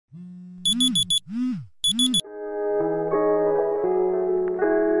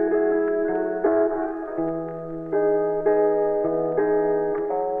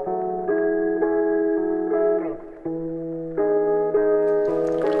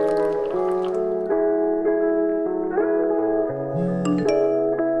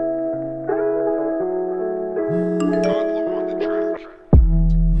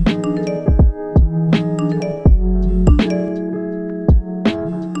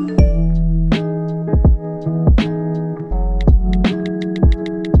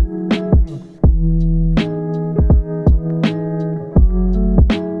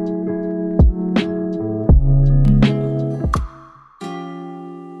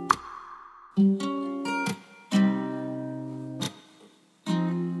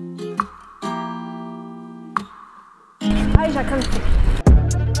Ai, já cansei.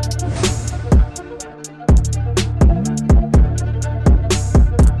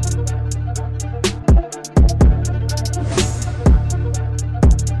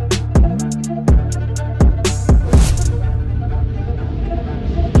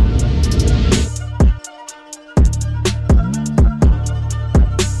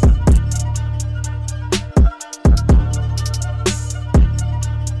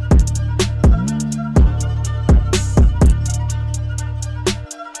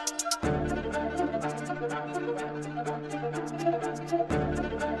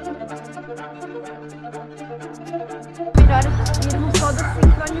 Melhor irmos todos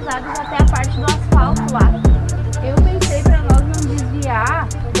sincronizados até a parte do asfalto lá. Eu pensei para nós não desviar,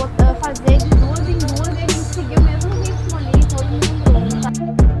 fazer de duas em duas e a gente seguir o mesmo ritmo ali, todo mundo junto, tá?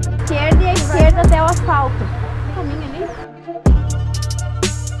 Esquerda e a esquerda até o asfalto. O caminho ali.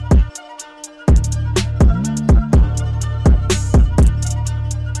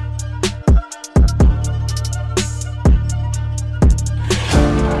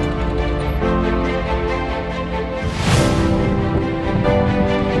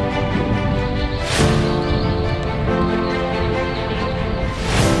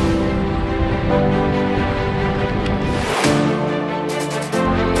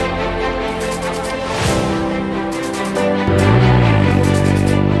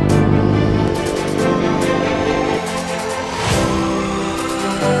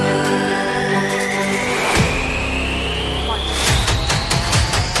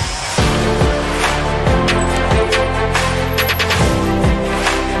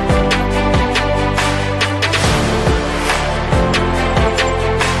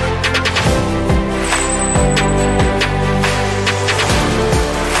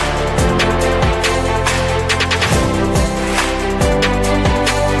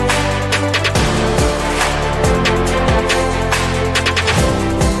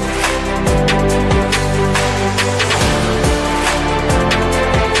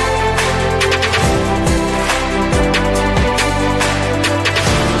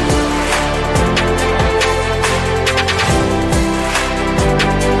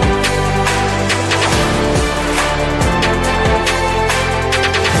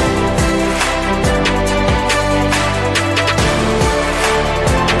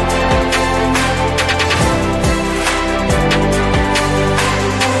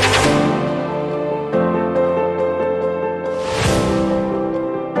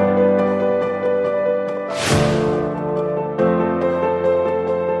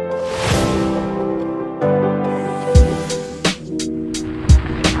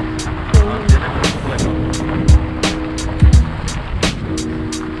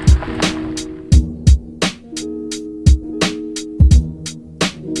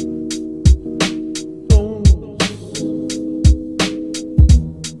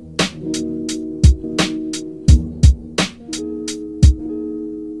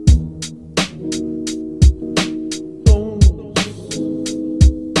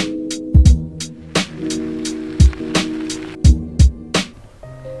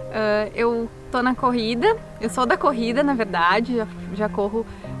 Eu tô na corrida, eu sou da corrida na verdade, já corro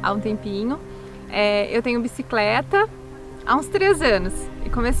há um tempinho. Eu tenho bicicleta há uns 3 anos e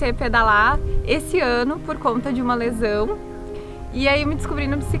comecei a pedalar esse ano por conta de uma lesão. E aí eu me descobri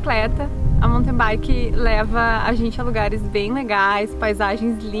na bicicleta. A mountain bike leva a gente a lugares bem legais,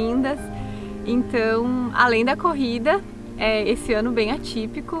 paisagens lindas. Então, além da corrida, esse ano bem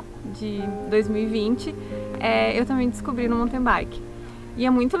atípico de 2020, eu também descobri no mountain bike. E é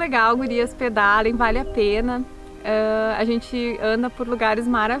muito legal, gurias, pedalem, vale a pena. A gente anda por lugares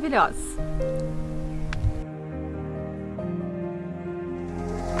maravilhosos.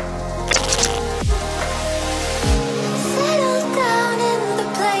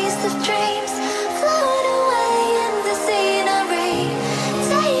 Dreams float away in the scenery.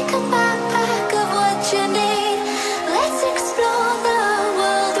 Take a back.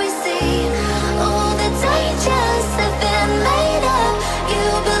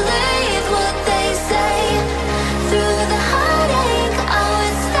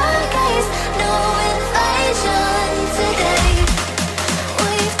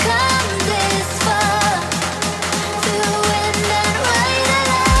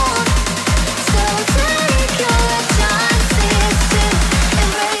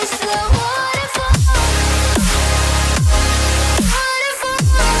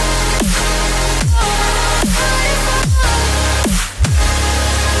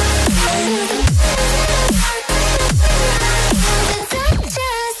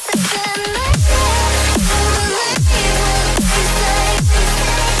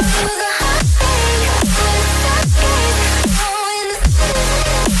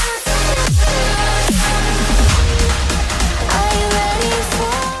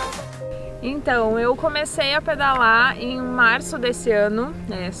 Então, eu comecei a pedalar em março desse ano,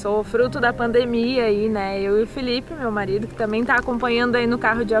 sou fruto da pandemia aí, né? Eu e o Felipe, meu marido, que também tá acompanhando aí no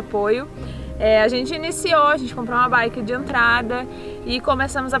carro de apoio. A gente iniciou, a gente comprou uma bike de entrada e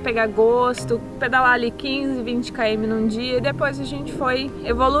começamos a pegar gosto, pedalar ali 15, 20 km num dia e depois a gente foi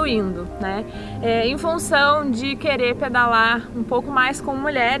evoluindo, né? Em função de querer pedalar um pouco mais com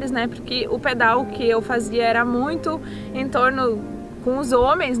mulheres, né? Porque o pedal que eu fazia era muito em torno com os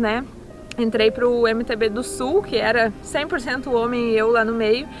homens, né? Entrei para o MTB do Sul, que era 100% homem e eu lá no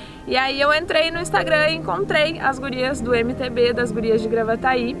meio. E aí eu entrei no Instagram e encontrei as gurias do MTB, das gurias de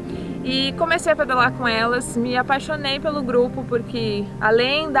Gravataí. E comecei a pedalar com elas, me apaixonei pelo grupo porque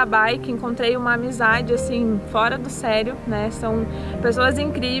além da bike encontrei uma amizade assim fora do sério, né? São pessoas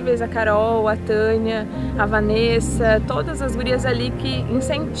incríveis, a Carol, a Tânia, a Vanessa, todas as gurias ali que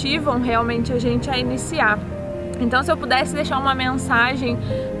incentivam realmente a gente a iniciar. Então, se eu pudesse deixar uma mensagem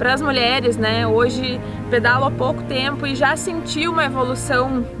para as mulheres, né? Hoje pedalo há pouco tempo e já senti uma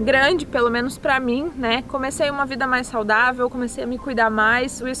evolução grande, pelo menos para mim, né? Comecei uma vida mais saudável, comecei a me cuidar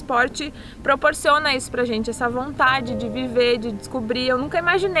mais. O esporte proporciona isso pra gente, essa vontade de viver, de descobrir. Eu nunca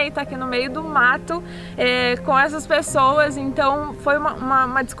imaginei estar aqui no meio do mato com essas pessoas, então foi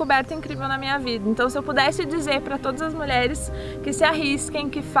uma descoberta incrível na minha vida. Então, se eu pudesse dizer para todas as mulheres que se arrisquem,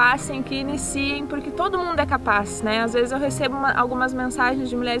 que façam, que iniciem, porque todo mundo é capaz. Né? Às vezes eu recebo algumas mensagens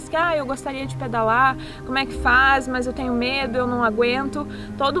de mulheres que eu gostaria de pedalar, como é que faz, mas eu tenho medo, eu não aguento.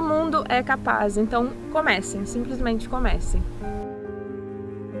 Todo mundo é capaz, então comecem, simplesmente comecem.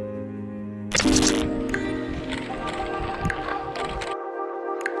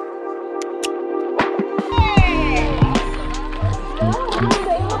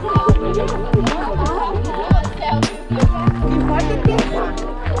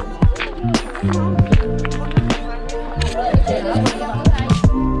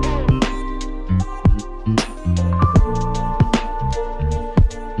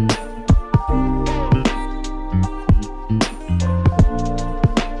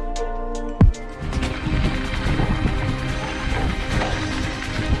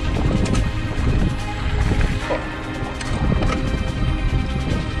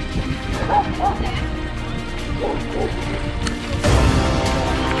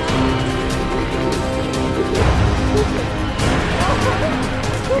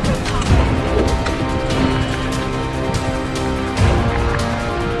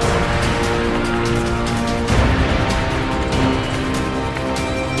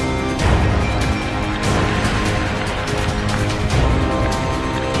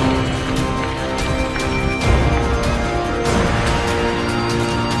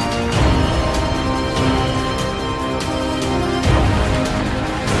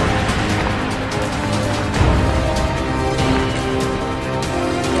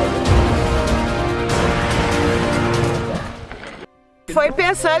 Foi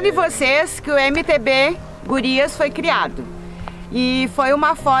pensando em vocês que o MTB Gurias foi criado. E foi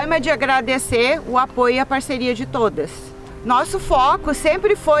uma forma de agradecer o apoio e a parceria de todas. Nosso foco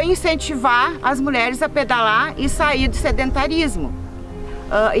sempre foi incentivar as mulheres a pedalar e sair do sedentarismo,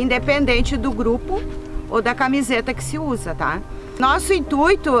 independente do grupo ou da camiseta que se usa, tá? Nosso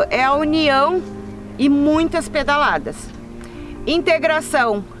intuito é a união e muitas pedaladas.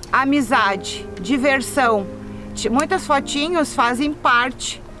 Integração, amizade, diversão. Muitas fotinhos fazem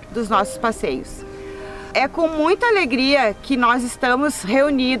parte dos nossos passeios. É com muita alegria que nós estamos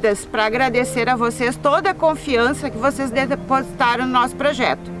reunidas para agradecer a vocês toda a confiança que vocês depositaram no nosso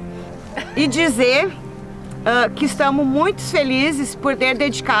projeto. E dizer que estamos muito felizes por poder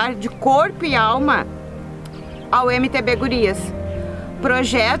dedicar de corpo e alma ao MTB Gurias.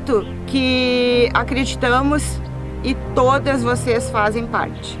 Projeto que acreditamos e todas vocês fazem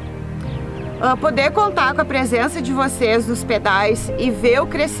parte. Poder contar com a presença de vocês nos pedais e ver o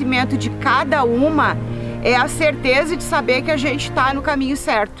crescimento de cada uma é a certeza de saber que a gente está no caminho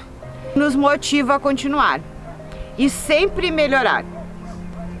certo. Nos motiva a continuar e sempre melhorar.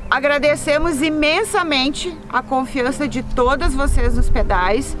 Agradecemos imensamente a confiança de todas vocês nos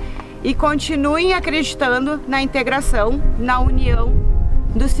pedais e continuem acreditando na integração, na união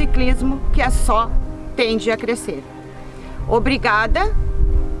do ciclismo que só tende a crescer. Obrigada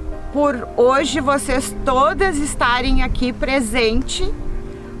por hoje vocês todas estarem aqui presente,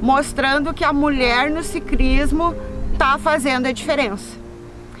 mostrando que a mulher no ciclismo está fazendo a diferença.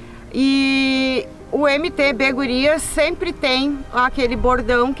 E o MTB Gurias sempre tem aquele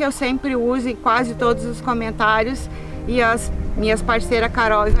bordão que eu sempre uso em quase todos os comentários, e as minhas parceiras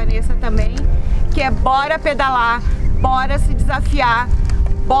Carol e Vanessa também, que é bora pedalar, bora se desafiar,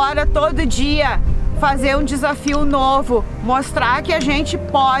 bora todo dia fazer um desafio novo, mostrar que a gente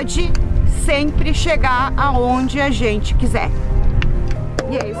pode sempre chegar aonde a gente quiser.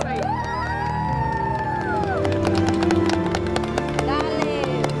 E é isso aí.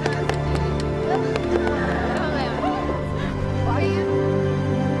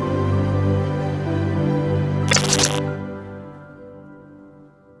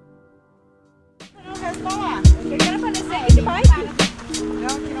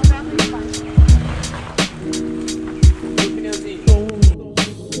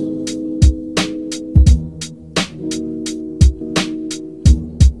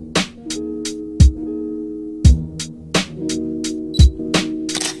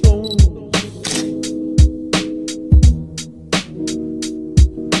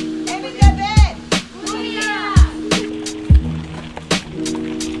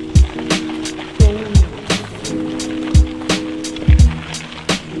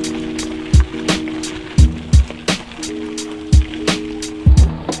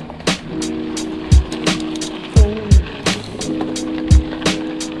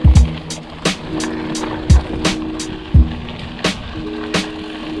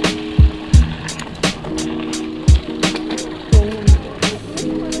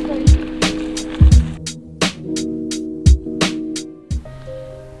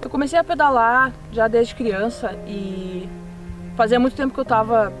 Comecei a pedalar já desde criança e fazia muito tempo que eu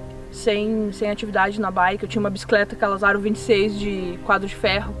tava sem atividade na bike. Eu tinha uma bicicleta, aquelas aro 26 de quadro de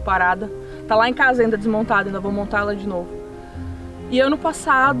ferro, parada. Tá lá em casa ainda desmontada, ainda vou montar ela de novo. E ano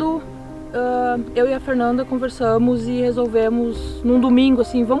passado, eu e a Fernanda conversamos e resolvemos, num domingo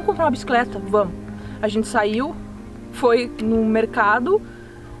assim, vamos comprar uma bicicleta? Vamos. A gente saiu, foi no mercado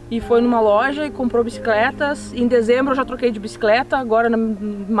e foi numa loja e comprou bicicletas. Em dezembro eu já troquei de bicicleta, agora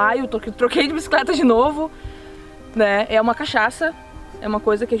em maio troquei de bicicleta de novo, né? É uma cachaça, é uma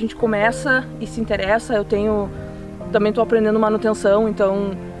coisa que a gente começa e se interessa. Eu também tô aprendendo manutenção,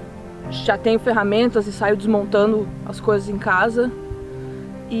 então já tenho ferramentas e saio desmontando as coisas em casa.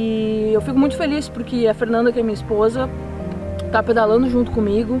 E eu fico muito feliz porque a Fernanda, que é minha esposa, tá pedalando junto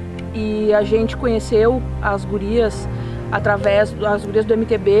comigo e a gente conheceu as gurias através das gurias do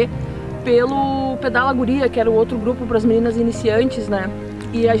MTB pelo Pedala Guria, que era o outro grupo para as meninas iniciantes, né?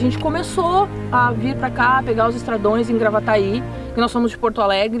 E a gente começou a vir para cá, pegar os estradões em Gravataí, que nós somos de Porto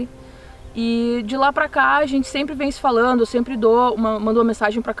Alegre. E de lá para cá a gente sempre vem se falando, eu sempre mando uma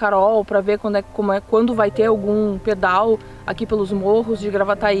mensagem para Carol para ver quando vai ter algum pedal aqui pelos morros de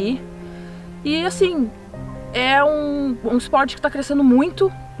Gravataí. E assim, é um esporte que está crescendo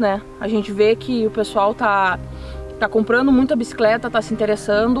muito, né? A gente vê que o pessoal tá comprando muita bicicleta, tá se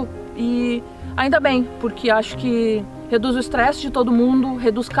interessando e ainda bem, porque acho que reduz o estresse de todo mundo,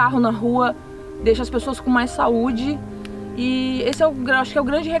 reduz carro na rua, deixa as pessoas com mais saúde e esse acho que é o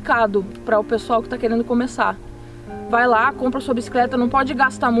grande recado para o pessoal que tá querendo começar. Vai lá, compra sua bicicleta, não pode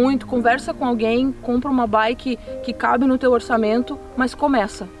gastar muito, conversa com alguém, compra uma bike que cabe no teu orçamento, mas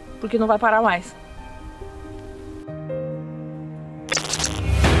começa, porque não vai parar mais.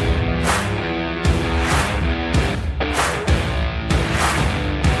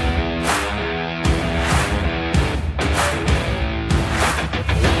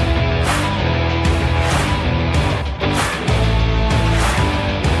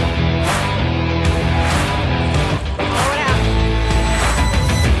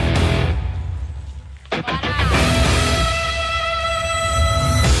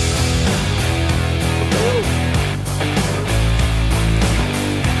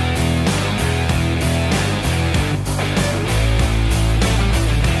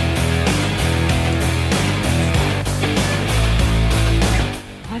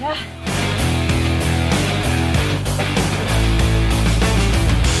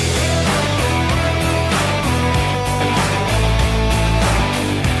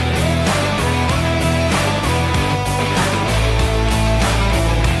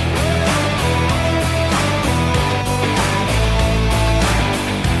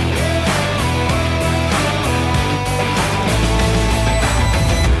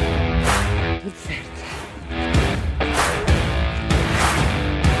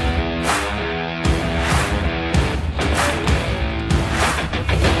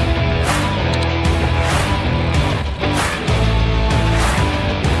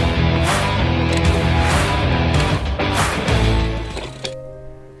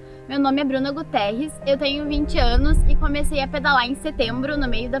 nome é Bruna Gutterres, eu tenho 20 anos e comecei a pedalar em setembro, no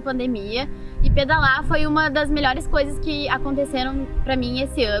meio da pandemia. E pedalar foi uma das melhores coisas que aconteceram pra mim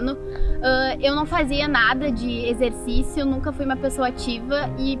esse ano. Eu não fazia nada de exercício, nunca fui uma pessoa ativa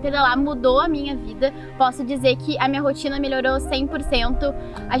e pedalar mudou a minha vida. Posso dizer que a minha rotina melhorou 100%,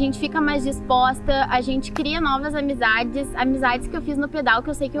 a gente fica mais disposta, a gente cria novas amizades que eu fiz no pedal que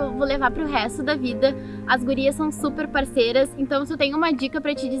eu sei que eu vou levar pro resto da vida. As gurias são super parceiras, então se eu tenho uma dica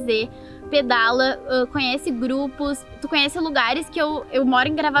pra te dizer, pedala, conhece grupos, tu conhece lugares que eu moro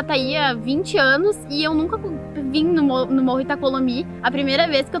em Gravataí há 20 anos e eu nunca vim no Morro Itacolomi. A primeira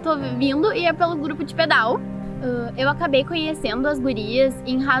vez que eu tô vindo e é pelo grupo de pedal. Eu acabei conhecendo as gurias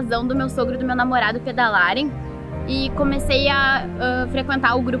em razão do meu sogro e do meu namorado pedalarem e comecei a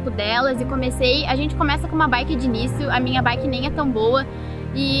frequentar o grupo delas e a gente começa com uma bike de início, a minha bike nem é tão boa.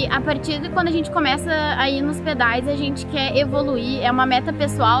 E a partir de quando a gente começa a ir nos pedais, a gente quer evoluir, é uma meta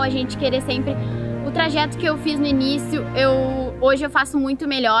pessoal, a gente querer sempre o trajeto que eu fiz no início, hoje eu faço muito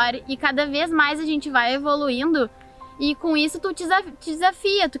melhor e cada vez mais a gente vai evoluindo e com isso tu te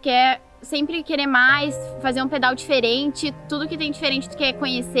desafia, tu quer sempre querer mais, fazer um pedal diferente, tudo que tem diferente tu quer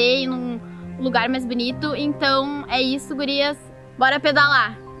conhecer e num lugar mais bonito, então é isso, gurias, bora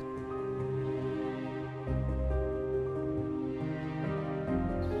pedalar!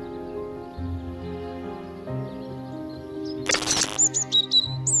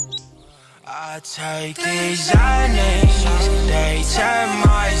 I take these enemies, they tear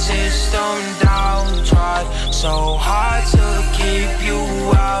my system down. Try so hard to keep you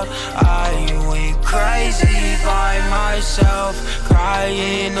out. I went crazy by myself,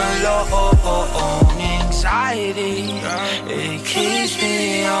 crying alone. Anxiety, it keeps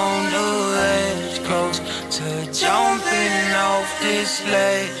me on the edge, close to jumping off this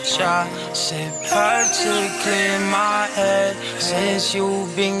ledge. I sip her to clear my head since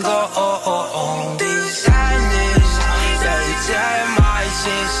you've been gone. These sadness, they tear my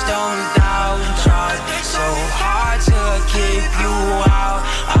system down. Try so hard to keep you out.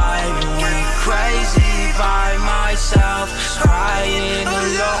 I went crazy by myself, crying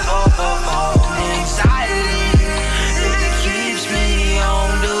alone. Anxiety, it keeps me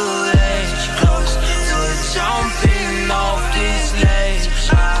on the edge, close to jumping off this ledge.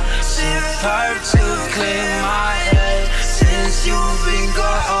 I sip her to clear my head since you've been gone.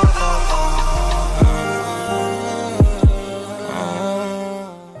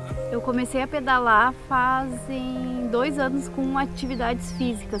 Eu comecei a pedalar fazem 2 anos com atividades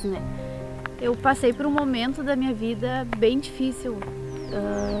físicas, né? Eu passei por um momento da minha vida bem difícil.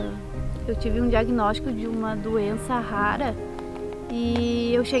 Eu tive um diagnóstico de uma doença rara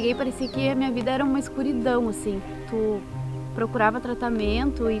e eu cheguei, parecia que a minha vida era uma escuridão, assim. Tu procurava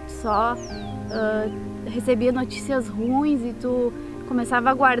tratamento e tu só recebia notícias ruins e tu começava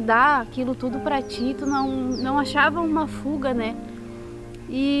a guardar aquilo tudo pra ti, tu não achava uma fuga, né?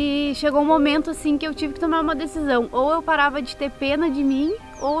 E chegou um momento assim que eu tive que tomar uma decisão, ou eu parava de ter pena de mim,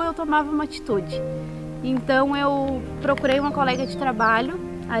 ou eu tomava uma atitude. Então eu procurei uma colega de trabalho,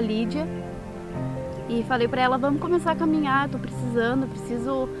 a Lídia, e falei pra ela, vamos começar a caminhar, tô precisando,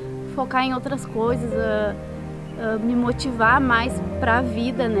 preciso focar em outras coisas, me motivar mais pra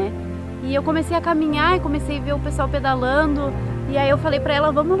vida, né? E eu comecei a caminhar e comecei a ver o pessoal pedalando, e aí eu falei pra ela,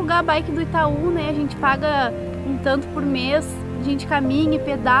 vamos alugar a bike do Itaú, né? A gente paga um tanto por mês, a gente caminha e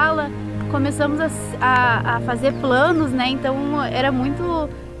pedala, começamos a fazer planos, né? Então era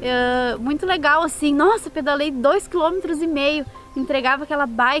muito legal assim, nossa, pedalei 2,5 km, entregava aquela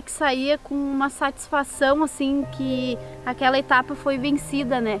bike, saía com uma satisfação assim que aquela etapa foi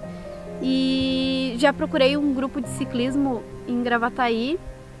vencida, né? E já procurei um grupo de ciclismo em Gravataí,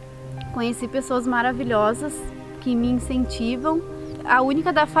 conheci pessoas maravilhosas que me incentivam. A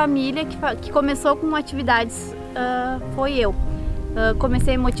única da família que começou com atividades foi eu.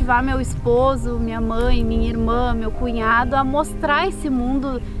 Comecei a motivar meu esposo, minha mãe, minha irmã, meu cunhado a mostrar esse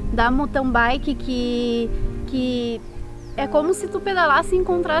mundo da mountain bike que é como se tu pedalasse e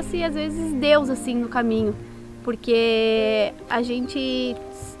encontrasse às vezes Deus assim no caminho, porque a gente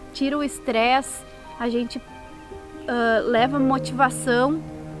tira o estresse, a gente leva motivação,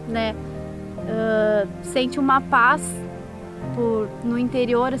 né? Sente uma paz no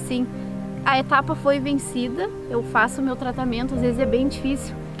interior assim. A etapa foi vencida, eu faço meu tratamento, às vezes é bem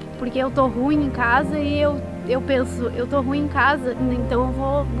difícil, porque eu tô ruim em casa e eu penso, eu tô ruim em casa, então eu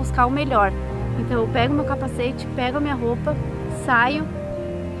vou buscar o melhor. Então eu pego meu capacete, pego a minha roupa, saio,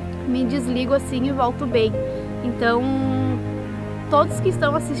 me desligo assim e volto bem. Então, todos que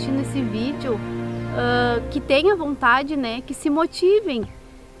estão assistindo esse vídeo, que tenham vontade, né, que se motivem,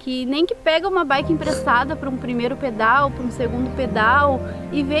 que nem que pega uma bike emprestada para um primeiro pedal, para um segundo pedal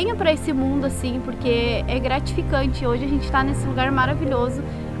e venha para esse mundo assim, porque é gratificante. Hoje a gente está nesse lugar maravilhoso,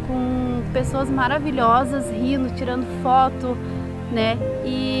 com pessoas maravilhosas, rindo, tirando foto, né?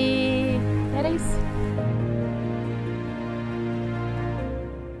 E era isso.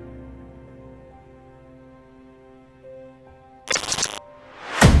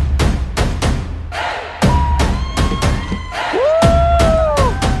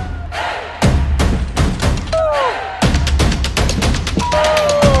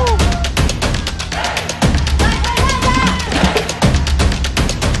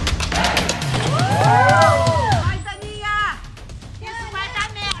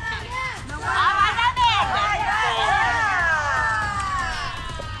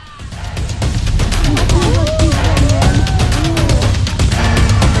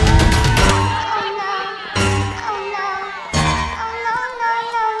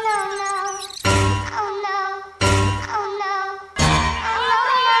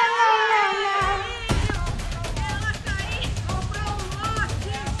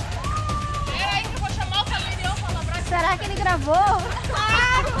 Será que ele gravou?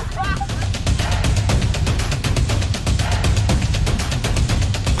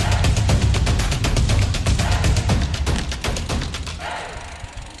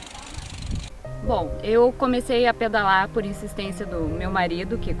 Bom, eu comecei a pedalar por insistência do meu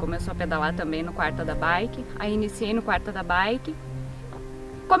marido, que começou a pedalar também no quarto da bike. Aí iniciei no quarto da bike.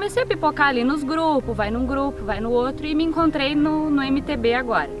 Comecei a pipocar ali nos grupos, vai num grupo, vai no outro, e me encontrei no MTB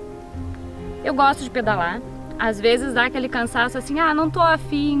agora. Eu gosto de pedalar. Às vezes dá aquele cansaço assim, ah, não tô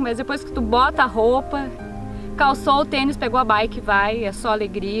afim, mas depois que tu bota a roupa, calçou o tênis, pegou a bike, vai, é só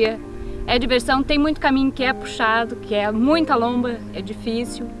alegria, é diversão. Tem muito caminho que é puxado, que é muita lomba, é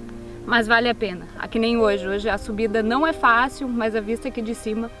difícil, mas vale a pena. Aqui nem hoje, hoje a subida não é fácil, mas a vista aqui de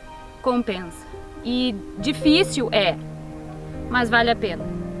cima compensa. E difícil é, mas vale a pena.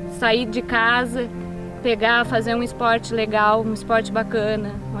 Sair de casa, pegar, fazer um esporte legal, um esporte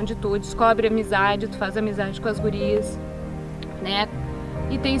bacana, onde tu descobre amizade, tu faz amizade com as gurias, né?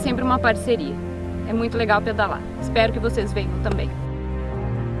 E tem sempre uma parceria. É muito legal pedalar. Espero que vocês venham também.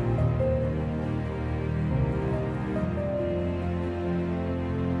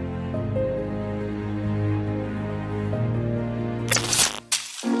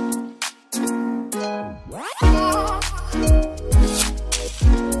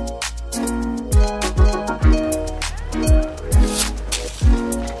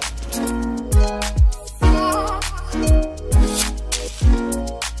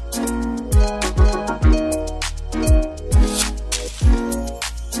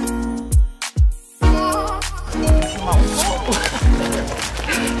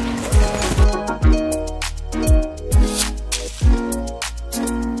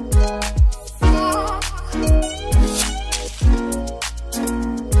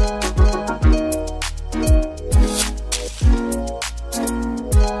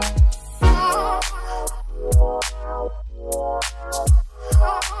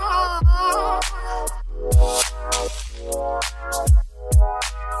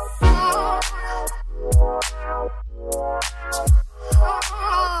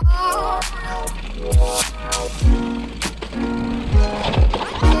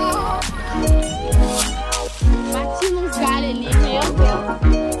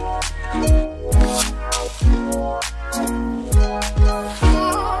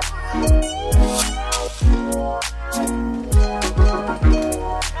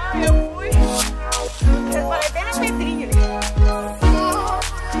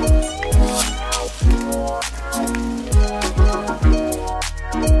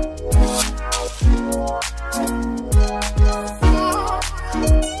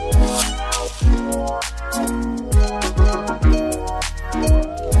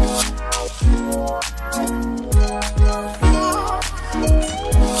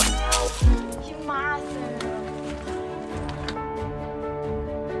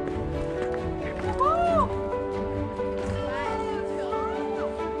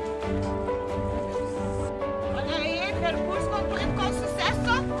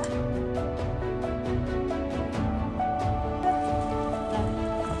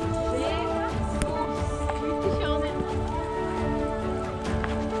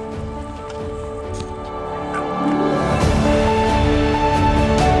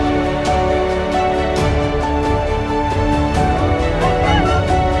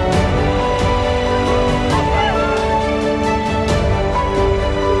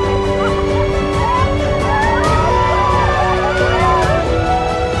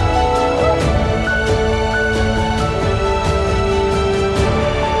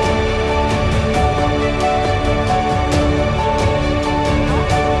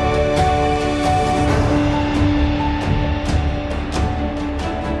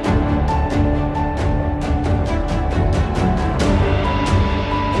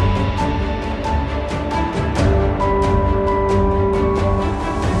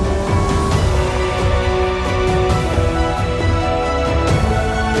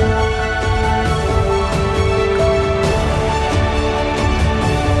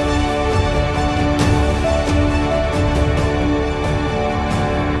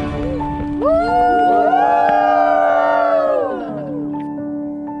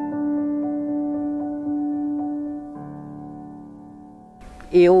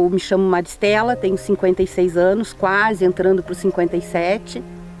 Eu me chamo Maristela, tenho 56 anos, quase entrando para os 57.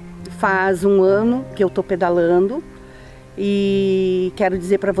 Faz um ano que eu estou pedalando e quero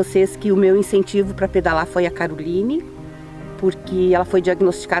dizer para vocês que o meu incentivo para pedalar foi a Caroline, porque ela foi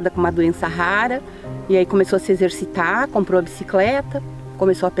diagnosticada com uma doença rara e aí começou a se exercitar, comprou a bicicleta,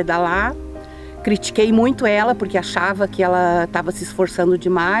 começou a pedalar. Critiquei muito ela porque achava que ela estava se esforçando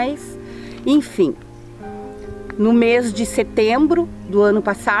demais. Enfim, no mês de setembro do ano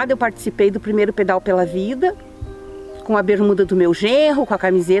passado eu participei do primeiro Pedal pela Vida, com a bermuda do meu genro, com a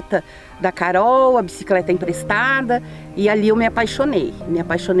camiseta da Carol, a bicicleta emprestada, e ali eu me apaixonei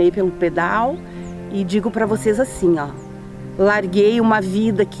pelo pedal e digo para vocês assim, ó, larguei uma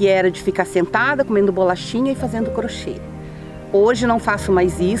vida que era de ficar sentada, comendo bolachinha e fazendo crochê. Hoje não faço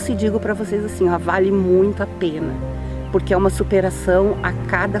mais isso e digo para vocês assim, ó, vale muito a pena, porque é uma superação a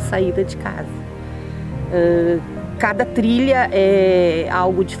cada saída de casa. Cada trilha é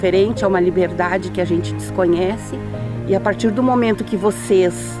algo diferente, é uma liberdade que a gente desconhece e a partir do momento que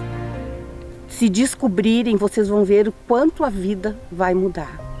vocês se descobrirem, vocês vão ver o quanto a vida vai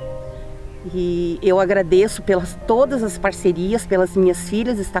mudar. E eu agradeço pelas todas as parcerias, pelas minhas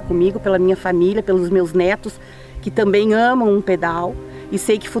filhas estar comigo, pela minha família, pelos meus netos, que também amam um pedal e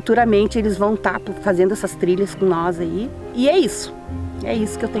sei que futuramente eles vão estar fazendo essas trilhas com nós aí. E é isso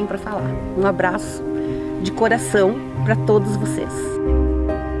que eu tenho para falar. Um abraço de coração para todos vocês.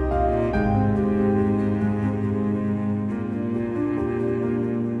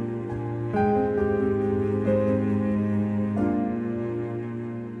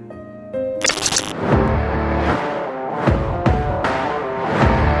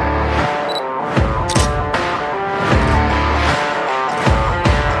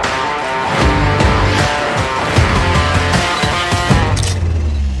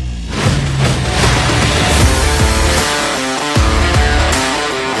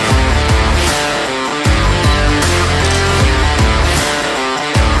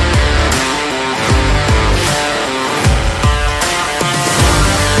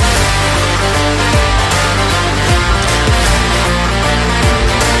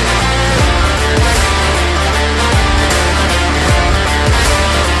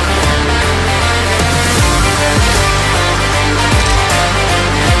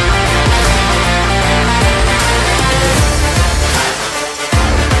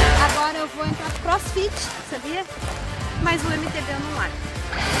 Sabia? Mas o MTB eu não largo.